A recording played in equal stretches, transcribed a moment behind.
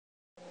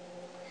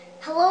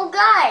Hello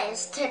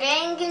guys,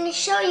 today I'm going to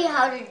show you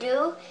how to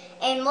do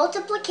a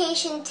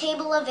multiplication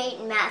table of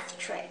 8 math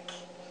trick.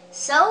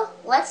 So,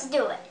 let's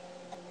do it.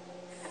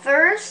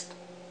 First,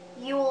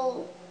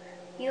 you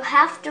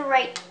have to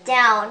write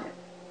down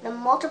the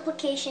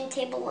multiplication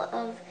table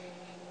of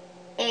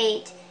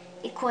 8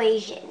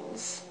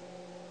 equations.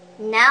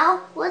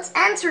 Now, let's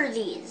answer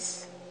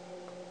these.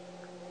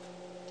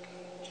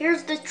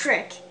 Here's the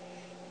trick.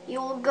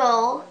 You will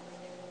go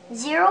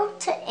 0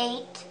 to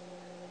 8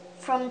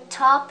 from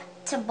top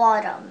to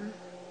bottom,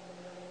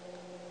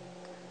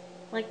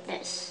 like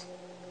this.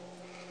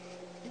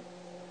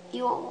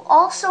 You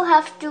also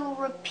have to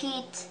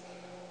repeat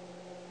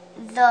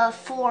the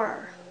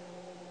 4.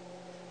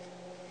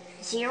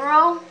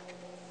 0,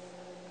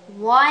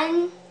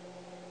 1,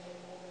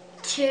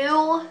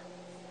 2,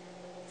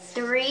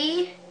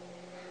 3,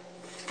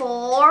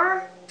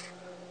 4,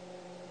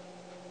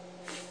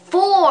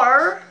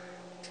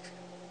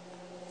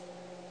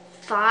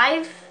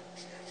 5,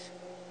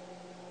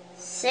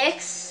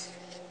 6,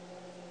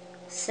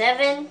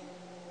 7,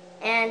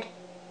 and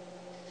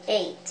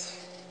 8.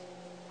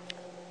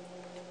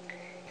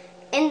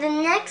 In the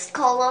next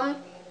column,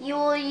 you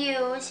will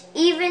use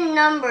even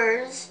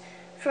numbers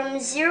from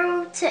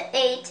 0 to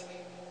 8,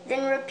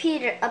 then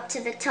repeat it up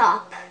to the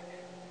top,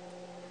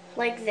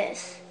 like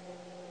this.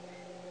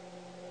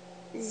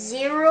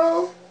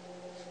 0,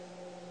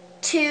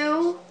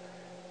 2,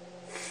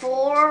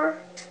 4,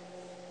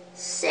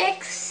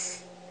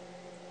 6,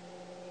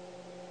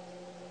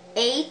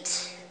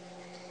 8,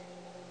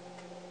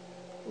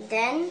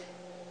 then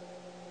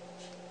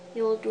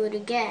you will do it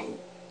again.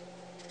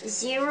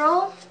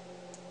 0,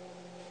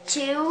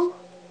 2,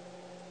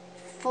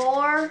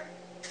 4,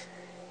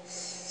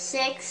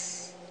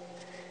 6,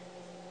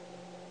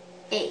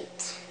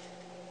 8.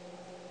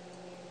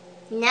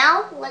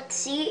 Now let's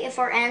see if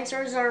our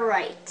answers are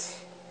right.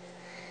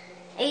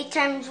 8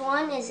 times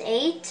 1 is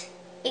 8.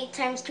 8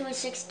 times 2 is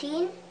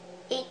 16.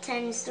 8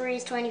 times 3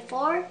 is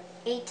 24.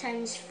 8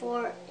 times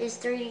 4 is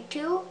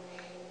 32.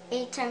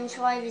 8 times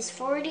 5 is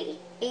 40.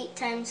 8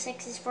 times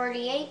 6 is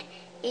 48.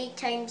 8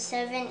 times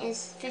 7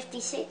 is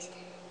 56.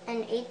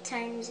 And 8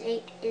 times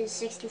 8 is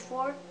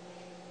 64.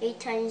 8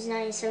 times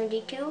 9 is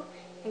 72.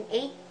 And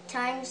 8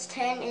 times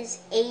 10 is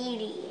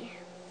 80.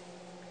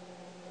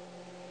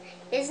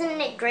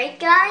 Isn't it great,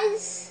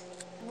 guys?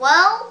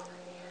 Well,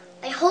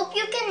 I hope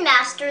you can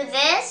master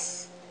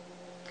this.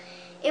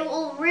 It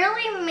will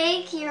really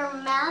make your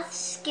math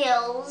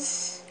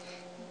skills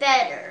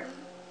better.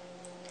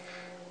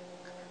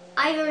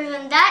 Other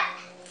than that,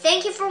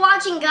 thank you for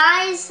watching,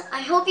 guys.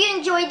 I hope you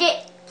enjoyed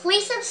it.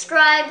 Please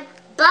subscribe.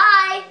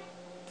 Bye!